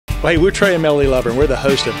Well, hey, we're Trey and Melody Lover, and we're the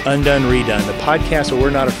host of Undone Redone, the podcast where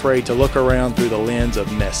we're not afraid to look around through the lens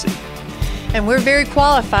of messy. And we're very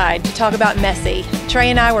qualified to talk about messy.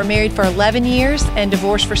 Trey and I were married for 11 years and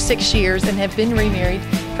divorced for 6 years and have been remarried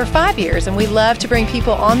for 5 years. And we love to bring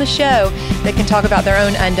people on the show that can talk about their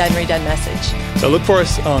own Undone Redone message. So look for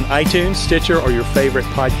us on iTunes, Stitcher, or your favorite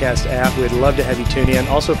podcast app. We'd love to have you tune in.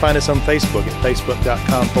 Also find us on Facebook at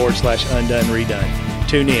facebook.com/Undone Redone.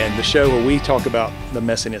 Tune in, the show where we talk about the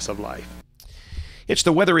messiness of life. It's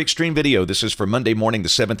the Weather Xtreme video. This is for Monday morning, the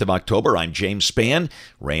 7th of October. I'm James Spann.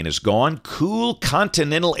 Rain is gone. Cool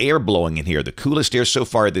continental air blowing in here. The coolest air so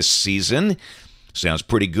far this season. Sounds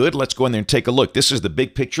pretty good. Let's go in there and take a look. This is the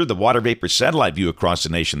big picture, the water vapor satellite view across the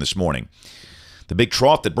nation this morning. The big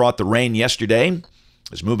trough that brought the rain yesterday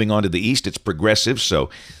is moving on to the east. It's progressive, so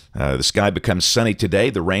the sky becomes sunny today.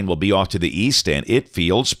 The rain will be off to the east, and it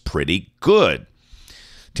feels pretty good.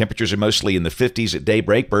 Temperatures are mostly in the 50s at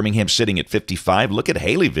daybreak. Birmingham sitting at 55. Look at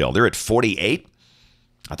Haleyville. They're at 48.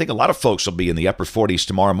 I think a lot of folks will be in the upper 40s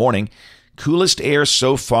tomorrow morning. Coolest air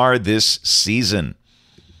so far this season.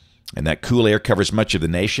 And that cool air covers much of the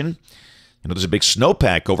nation. You know, there's a big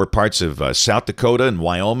snowpack over parts of South Dakota and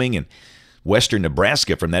Wyoming and western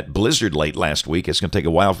Nebraska from that blizzard late last week. It's going to take a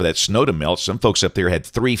while for that snow to melt. Some folks up there had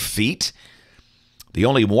 3 feet. The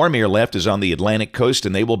only warm air left is on the Atlantic coast,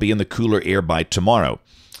 and they will be in the cooler air by tomorrow.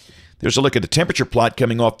 There's a look at the temperature plot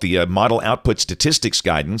coming off the model output statistics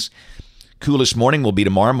guidance. Coolest morning will be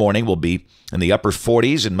tomorrow morning. Will be in the upper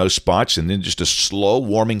 40s in most spots, and then just a slow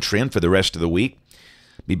warming trend for the rest of the week.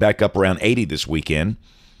 Be back up around 80 this weekend.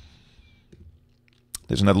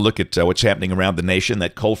 There's another look at what's happening around the nation.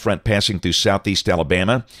 That cold front passing through southeast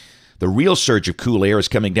Alabama. The real surge of cool air is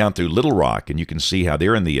coming down through Little Rock, and you can see how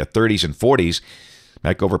they're in the 30s and 40s,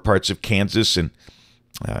 back over parts of Kansas and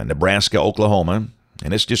Nebraska, Oklahoma.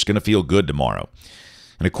 And it's just going to feel good tomorrow.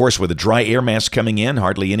 And, of course, with the dry air mass coming in,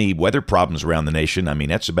 hardly any weather problems around the nation. I mean,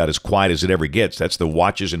 that's about as quiet as it ever gets. That's the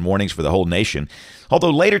watches and warnings for the whole nation. Although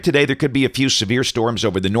later today there could be a few severe storms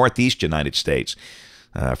over the northeast United States,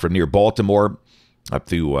 from near Baltimore up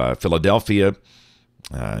through Philadelphia,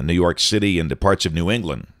 New York City, and to parts of New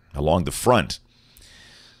England along the front.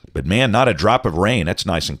 But, man, not a drop of rain. That's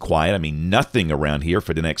nice and quiet. I mean, nothing around here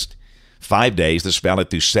for the next 5 days, this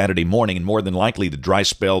valid through Saturday morning, and more than likely the dry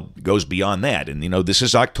spell goes beyond that. And, you know, this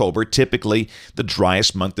is October, typically the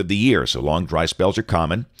driest month of the year, so long dry spells are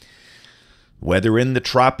common. Weather in the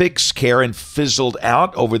tropics. Karen fizzled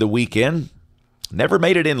out over the weekend. Never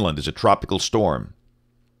made it inland as a tropical storm.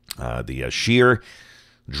 The sheer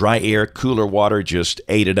dry air, cooler water just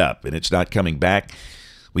ate it up, and it's not coming back.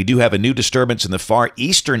 We do have a new disturbance in the far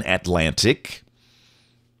eastern Atlantic.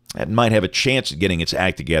 That might have a chance at getting its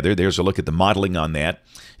act together. There's a look at the modeling on that.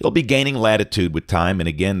 It'll be gaining latitude with time, and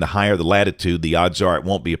again, the higher the latitude, the odds are it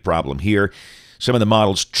won't be a problem here. Some of the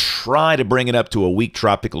models try to bring it up to a weak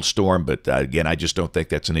tropical storm, but again, I just don't think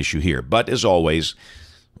that's an issue here. But as always,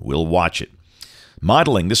 we'll watch it.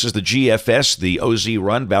 Modeling, this is the GFS, the OZ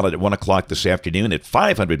run, valid at 1 o'clock this afternoon at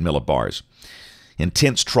 500 millibars.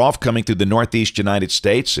 Intense trough coming through the northeast United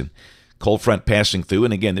States, and cold front passing through,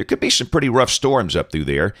 and again, there could be some pretty rough storms up through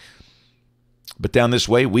there. But down this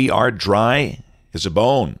way, we are dry as a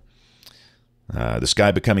bone. The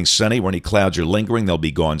sky becoming sunny. Where any clouds are lingering, they'll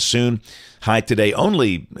be gone soon. High today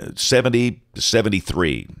only 70 to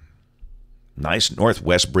 73. Nice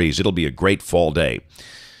northwest breeze. It'll be a great fall day.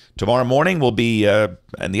 Tomorrow morning will be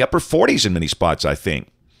in the upper 40s in many spots, I think.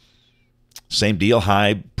 Same deal,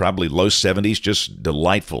 high, probably low 70s, just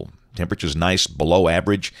delightful. Temperatures nice, below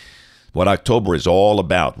average. What October is all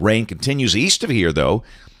about. Rain continues east of here, though.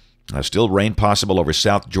 Still rain possible over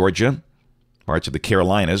South Georgia, parts of the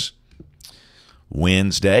Carolinas.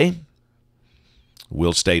 Wednesday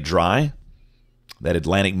will stay dry. That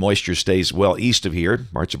Atlantic moisture stays well east of here.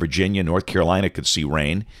 Parts of Virginia, North Carolina could see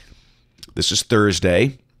rain. This is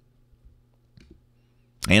Thursday.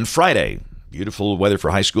 And Friday, beautiful weather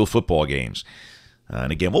for high school football games.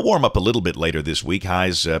 And again, we'll warm up a little bit later this week.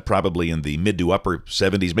 Highs probably in the mid to upper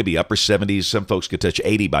 70s, maybe upper 70s. Some folks could touch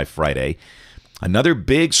 80 by Friday. Another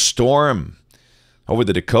big storm over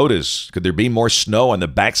the Dakotas. Could there be more snow on the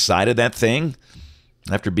backside of that thing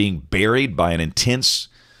after being buried by an intense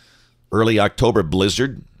early October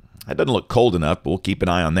blizzard? That doesn't look cold enough, but we'll keep an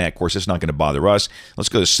eye on that. Of course, it's not going to bother us. Let's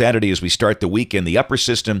go to Saturday as we start the weekend. The upper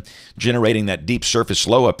system generating that deep surface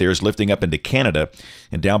low up there is lifting up into Canada.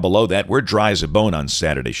 And down below that, we're dry as a bone on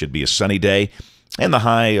Saturday. Should be a sunny day, and the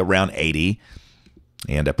high around 80.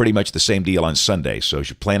 And pretty much the same deal on Sunday. So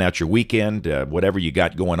as you plan out your weekend, whatever you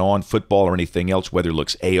got going on, football or anything else, weather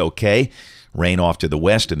looks A-OK. Rain off to the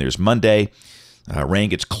west, and there's Monday. Rain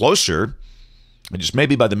gets closer And just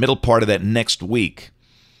maybe by the middle part of that next week,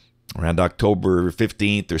 around October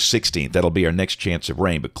 15th or 16th, that'll be our next chance of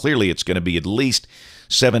rain. But clearly it's going to be at least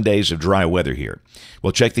 7 days of dry weather here.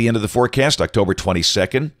 We'll check the end of the forecast, October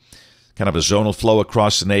 22nd. Kind of a zonal flow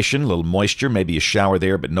across the nation, a little moisture, maybe a shower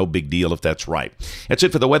there, but no big deal if that's right. That's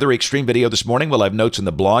it for the Weather Xtreme video this morning. We'll have notes in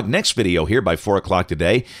the blog. Next video here by 4 o'clock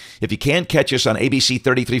today. If you can, catch us on ABC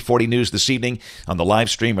 3340 News this evening on the live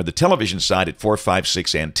stream or the television side at 4, 5,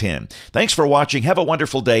 6, and 10. Thanks for watching. Have a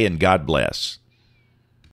wonderful day, and God bless.